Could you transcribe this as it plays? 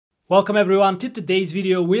Welcome everyone to today's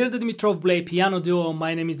video. We're the Dimitrov Boulay Piano Duo.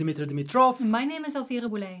 My name is Dimitri Dimitrov. My name is Elvira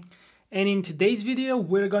Boulay. And in today's video,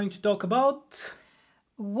 we're going to talk about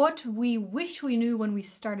what we wish we knew when we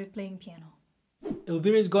started playing piano.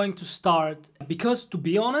 Elvira is going to start because, to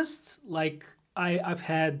be honest, I've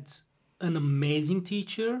had an amazing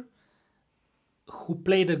teacher who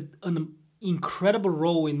played an incredible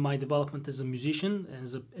role in my development as a musician,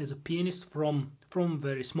 as a pianist from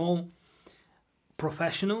very small,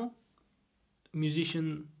 professional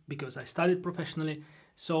musician, because I studied professionally.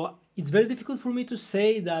 So it's very difficult for me to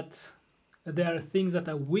say that there are things that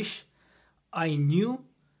I wish I knew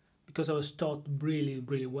because I was taught really,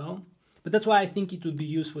 really well. But that's why I think it would be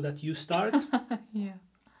useful that you start. Yeah.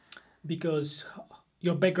 Because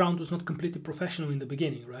your background was not completely professional in the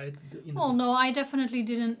beginning, right? Well, no, I definitely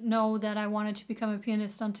didn't know that I wanted to become a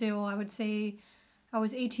pianist until I would say I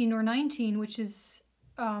was 18 or 19, which is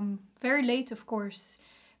very late, of course.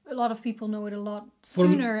 A lot of people know it a lot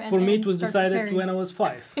sooner. For me, it was decided when I was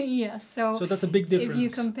 5. Yeah, so that's a big difference. If you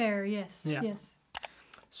compare, yes, yeah. Yes.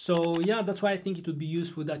 So yeah, that's why I think it would be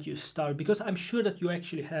useful that you start, because I'm sure that you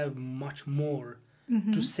actually have much more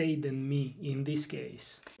to say than me in this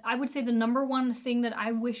case. I would say the number one thing that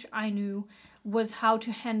I wish I knew was how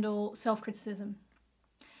to handle self-criticism.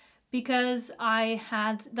 Because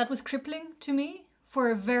that was crippling to me for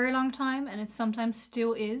a very long time, and it sometimes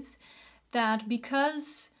still is, that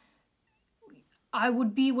because I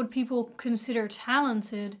would be what people consider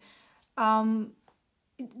talented, that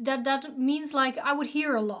means like I would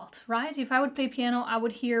hear a lot, right? If I would play piano, I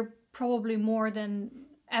would hear probably more than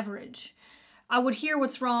average. I would hear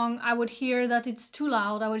what's wrong, I would hear that it's too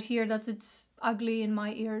loud, I would hear that it's ugly in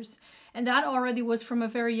my ears. And that already was from a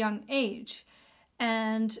very young age.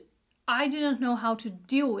 And I didn't know how to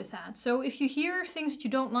deal with that. So if you hear things that you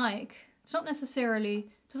don't like, it's not necessarily,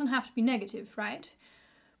 doesn't have to be negative, right?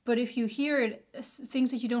 But if you hear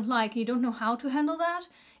things that you don't like and you don't know how to handle that,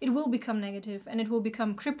 it will become negative and it will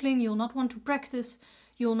become crippling. You'll not want to practice.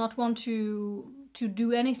 You'll not want to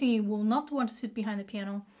do anything. You will not want to sit behind the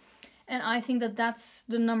piano. And I think that that's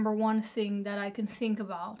the number one thing that I can think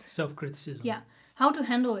about. Self-criticism. Yeah. How to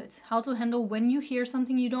handle it. How to handle when you hear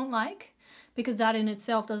something you don't like. Because that in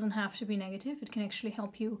itself doesn't have to be negative. It can actually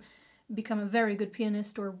help you become a very good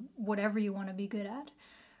pianist or whatever you want to be good at.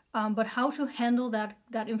 But how to handle that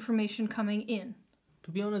information coming in.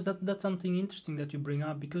 To be honest, that's something interesting that you bring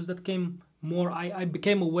up, because that came more, I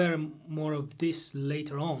became aware more of this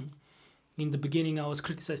later on. In the beginning, I was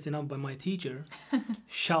criticized enough by my teacher,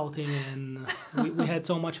 shouting, and we had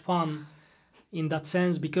so much fun in that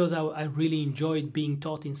sense, because I really enjoyed being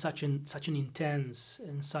taught in such an intense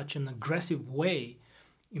and such an aggressive way.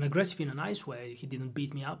 Aggressive in a nice way. He didn't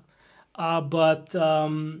beat me up.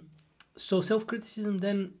 So self-criticism,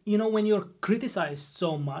 then, when you're criticized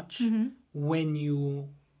so much,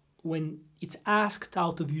 when it's asked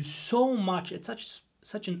out of you so much at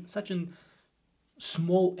such a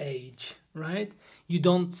small age, right? You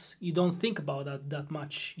don't think about that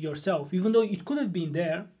much yourself, even though it could have been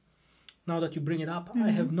there. Now that you bring it up,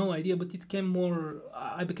 I have no idea, but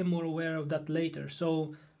I became more aware of that later.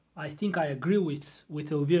 So I think I agree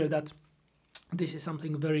with Elvira that this is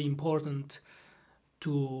something very important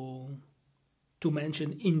to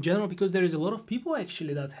mention in general, because there is a lot of people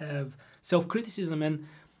actually that have self-criticism,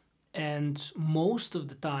 and most of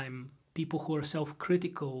the time people who are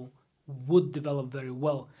self-critical would develop very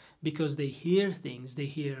well, because they hear things,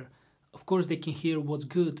 of course they can hear what's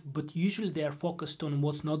good, but usually they are focused on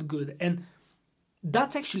what's not good. And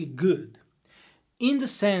that's actually good in the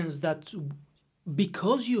sense that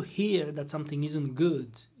because you hear that something isn't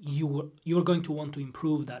good, you're going to want to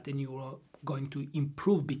improve that, and you are going to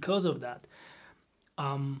improve because of that.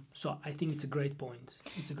 So I think it's a great point.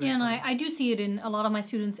 And I do see it in a lot of my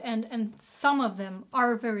students, and some of them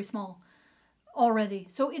are very small already.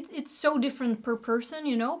 So it's so different per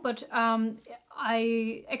person, but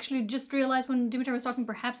I actually just realized when Dimitri was talking,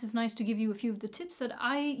 perhaps it's nice to give you a few of the tips that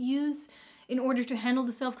I use in order to handle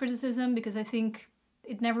the self-criticism, because I think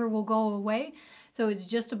it never will go away. So it's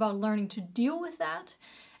just about learning to deal with that.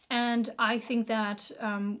 And I think that...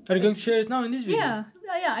 are you going to share it now in this video? Yeah,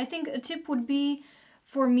 I think a tip would be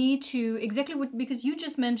for me to because you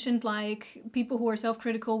just mentioned like people who are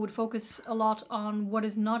self-critical would focus a lot on what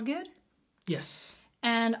is not good. Yes.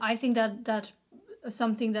 And I think that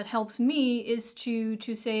something that helps me is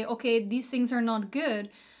to say, okay, these things are not good,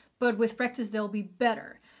 but with practice they'll be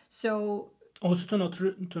better. So also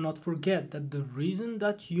to not forget that the reason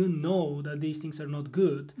that you know that these things are not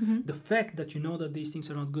good, the fact that you know that these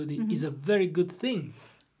things are not good is a very good thing.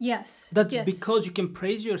 Yes. That's because you can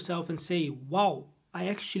praise yourself and say, wow, I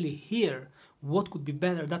actually hear what could be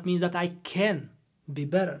better. That means that I can be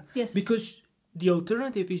better. Yes. Because the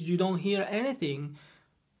alternative is you don't hear anything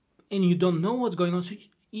and you don't know what's going on. So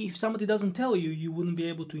if somebody doesn't tell you, you wouldn't be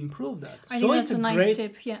able to improve that. I so think that's it's a nice great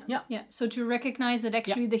tip. Yeah. Yeah. Yeah. So to recognize that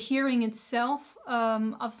actually the hearing itself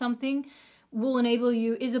of something will enable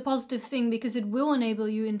you is a positive thing, because it will enable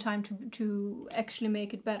you in time to actually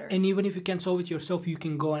make it better. And even if you can't solve it yourself, you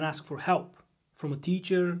can go and ask for help from a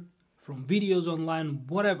teacher, from videos online,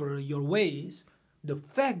 whatever your way is. The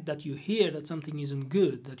fact that you hear that something isn't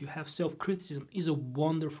good, that you have self-criticism, is a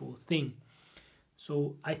wonderful thing.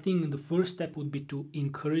 So I think the first step would be to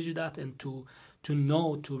encourage that and to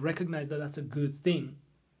know, to recognize that that's a good thing.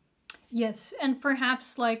 Yes, and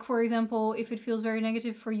perhaps, like, for example, if it feels very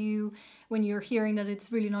negative for you when you're hearing that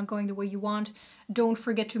it's really not going the way you want, don't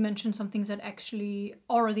forget to mention some things that actually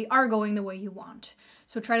already are going the way you want.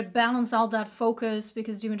 So try to balance out that focus,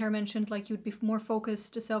 because Dimitar mentioned, like, you'd be more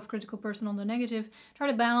focused, a self-critical person, on the negative. Try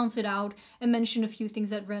to balance it out and mention a few things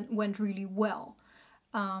that went really well.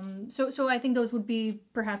 So I think those would be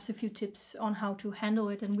perhaps a few tips on how to handle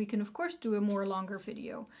it, and we can, of course, do a more longer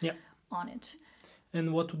video on it.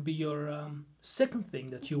 And what would be your second thing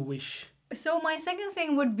that you wish? So my second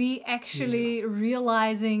thing would be actually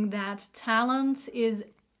realizing that talent is,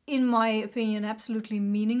 in my opinion, absolutely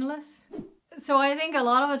meaningless. So I think a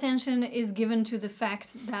lot of attention is given to the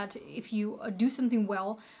fact that if you do something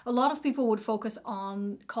well, a lot of people would focus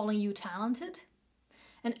on calling you talented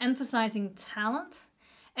and emphasizing talent.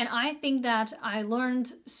 And I think that I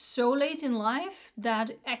learned so late in life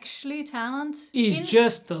that actually talent is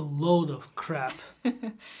just a load of crap.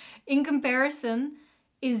 In comparison,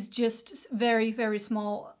 is just very, very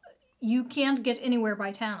small. You can't get anywhere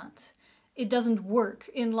by talent. It doesn't work.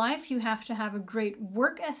 In life, you have to have a great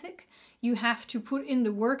work ethic. You have to put in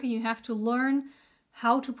the work, and you have to learn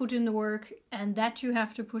how to put in the work, and that you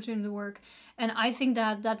have to put in the work. And I think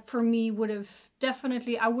that for me would have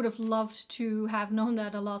definitely, I would have loved to have known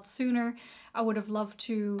that a lot sooner. I would have loved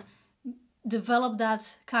to develop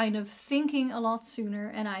that kind of thinking a lot sooner.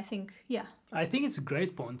 And I think, I think it's a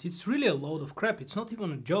great point. It's really a load of crap. It's not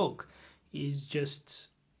even a joke. It's just,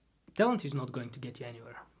 talent is not going to get you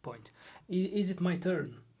anywhere. Point. Is it my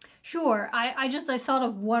turn? Sure. I thought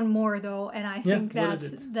of one more though, and I think that's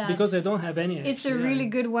because I don't have any. It's a really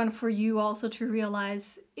good one for you also to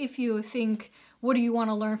realize. If you think, what do you want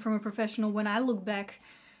to learn from a professional? When I look back,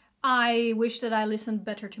 I wish that I listened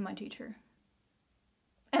better to my teacher.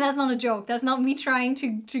 And that's not a joke. That's not me trying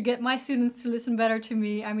to get my students to listen better to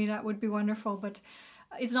me. I mean, that would be wonderful, but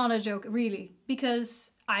it's not a joke, really.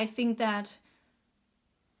 Because I think that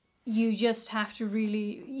you just have to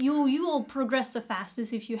really, you will progress the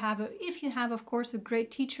fastest if you have of course a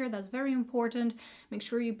great teacher. That's very important. Make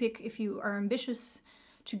sure you pick, if you are ambitious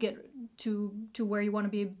to get to where you want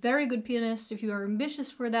to be a very good pianist, if you are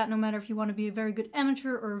ambitious for that, no matter if you want to be a very good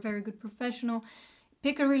amateur or a very good professional,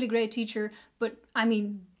 pick a really great teacher. But I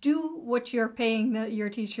mean, do what you're paying your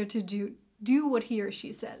teacher to do. Do what he or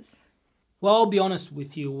she says. Well, I'll be honest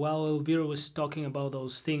with you. While Elvira was talking about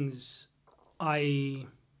those things,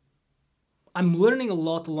 I'm learning a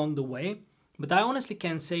lot along the way, but I honestly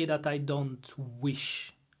can't say that I don't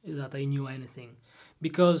wish that I knew anything,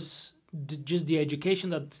 because just the education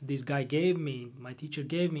that this guy gave me, my teacher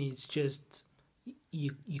gave me, it's just,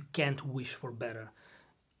 you can't wish for better.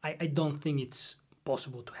 I don't think it's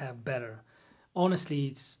possible to have better. Honestly,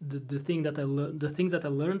 it's the thing that the things that I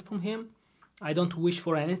learned from him. I don't wish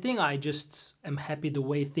for anything. I just am happy the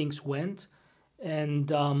way things went,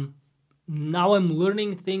 and now I'm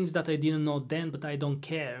learning things that I didn't know then, but I don't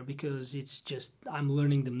care, because it's just, I'm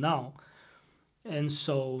learning them now. And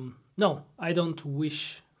so, no, I don't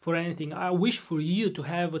wish for anything. I wish for you to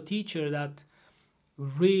have a teacher that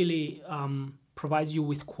really provides you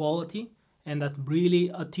with quality, and that really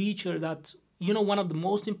a teacher that, you know, one of the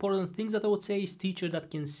most important things that I would say is teacher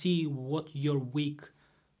that can see what your weak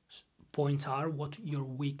points are, what your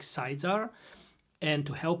weak sides are, and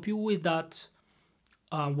to help you with that.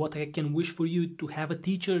 What I can wish for you, to have a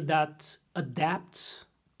teacher that adapts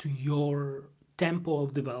to your tempo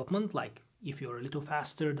of development. Like if you're a little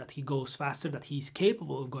faster, that he goes faster, that he's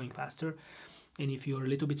capable of going faster. And if you're a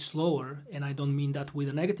little bit slower, and I don't mean that with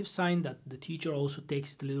a negative sign, that the teacher also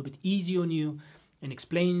takes it a little bit easy on you and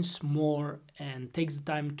explains more and takes the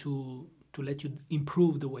time to let you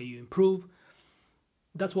improve the way you improve.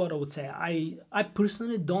 That's what I would say. I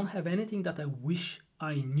personally don't have anything that I wish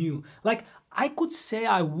I knew. Like, I could say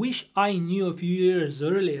I wish I knew a few years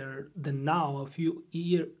earlier than now, a few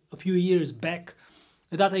years back,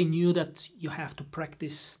 that I knew that you have to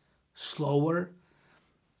practice slower,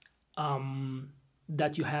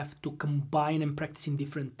 that you have to combine and practice in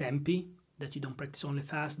different tempi, that you don't practice only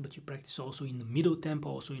fast, but you practice also in the middle tempo,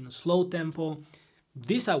 also in a slow tempo.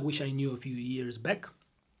 This I wish I knew a few years back,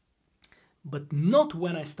 but not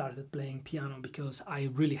when I started playing piano, because I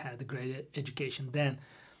really had a great education then.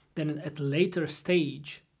 Then at a later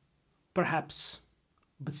stage, perhaps,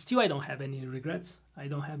 but still I don't have any regrets. I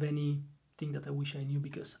don't have anything that I wish I knew,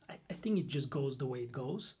 because I think it just goes the way it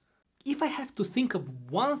goes. If I have to think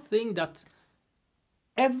of one thing that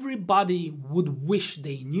everybody would wish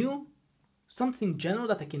they knew, something general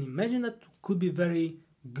that I can imagine that could be very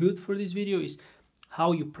good for this video, is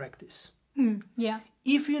how you practice. Yeah.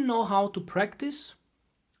 If you know how to practice,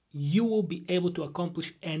 you will be able to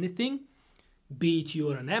accomplish anything, be it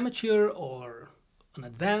you're an amateur or an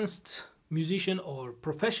advanced musician or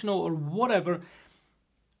professional or whatever,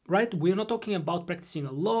 right? We're not talking about practicing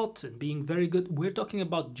a lot and being very good. We're talking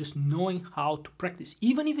about just knowing how to practice.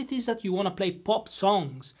 Even if it is that you want to play pop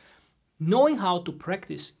songs, knowing how to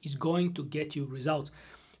practice is going to get you results.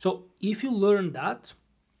 So if you learn that,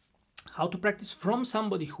 how to practice from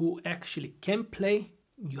somebody who actually can play,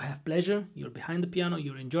 you have pleasure, you're behind the piano,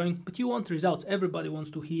 you're enjoying, but you want results. Everybody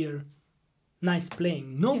wants to hear nice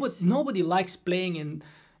playing. Nobody likes playing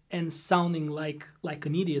and sounding like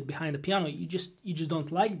an idiot behind the piano. You just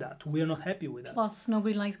don't like that. We're not happy with that. Plus,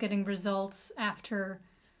 nobody likes getting results after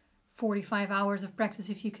 45 hours of practice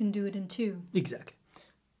if you can do it in 2. Exactly.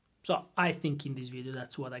 So I think in this video,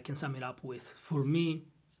 that's what I can sum it up with. For me,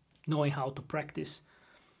 knowing how to practice,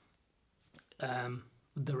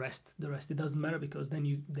 the rest it doesn't matter, because then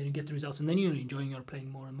you get the results and then you're enjoying your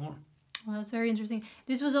playing more and more. Well, that's very interesting.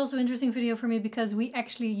 This was also an interesting video for me, because we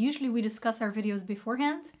usually we discuss our videos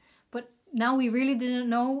beforehand, but now we really didn't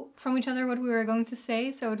know from each other what we were going to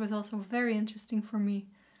say, so it was also very interesting for me.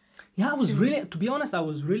 Yeah, to be honest, I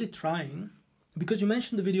was really trying, because you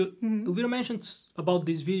mentioned the video, Elvira mentioned about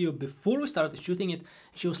this video before we started shooting it.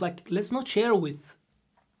 She was like, let's not share with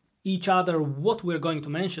each other what we're going to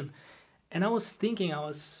mention. And I was thinking, I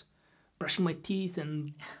was brushing my teeth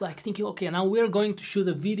and like thinking, okay, now we're going to shoot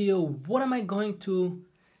a video. What am I going to...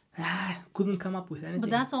 couldn't come up with anything. But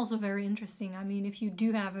that's also very interesting. I mean, if you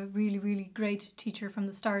do have a really, really great teacher from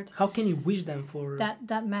the start... How can you wish them for...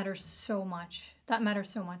 That matters so much. That matters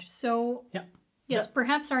so much. So... Yeah. Yes,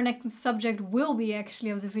 perhaps our next subject will be actually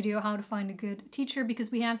of the video how to find a good teacher,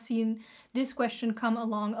 because we have seen this question come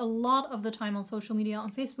along a lot of the time on social media,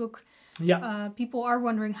 on Facebook. Yeah. People are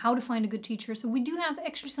wondering how to find a good teacher. So we do have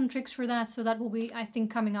actually some tricks for that. So that will be, I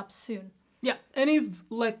think, coming up soon. Yeah, and if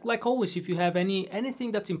like always, if you have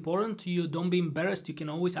anything that's important to you, don't be embarrassed. You can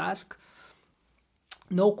always ask.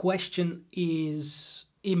 No question is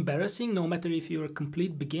embarrassing, no matter if you're a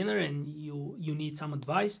complete beginner and you need some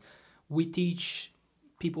advice. We teach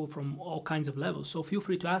people from all kinds of levels, so feel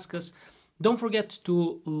free to ask us. Don't forget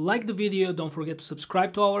to like the video. Don't forget to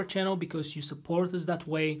subscribe to our channel, because you support us that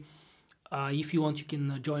way. If you want, you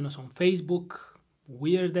can join us on Facebook.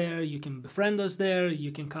 We're there. You can befriend us there.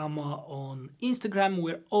 You can come on Instagram.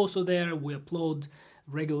 We're also there. We upload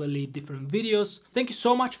regularly different videos. Thank you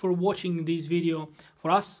so much for watching this video.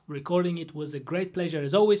 For us, recording it was a great pleasure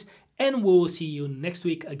as always, and we will see you next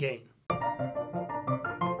week again.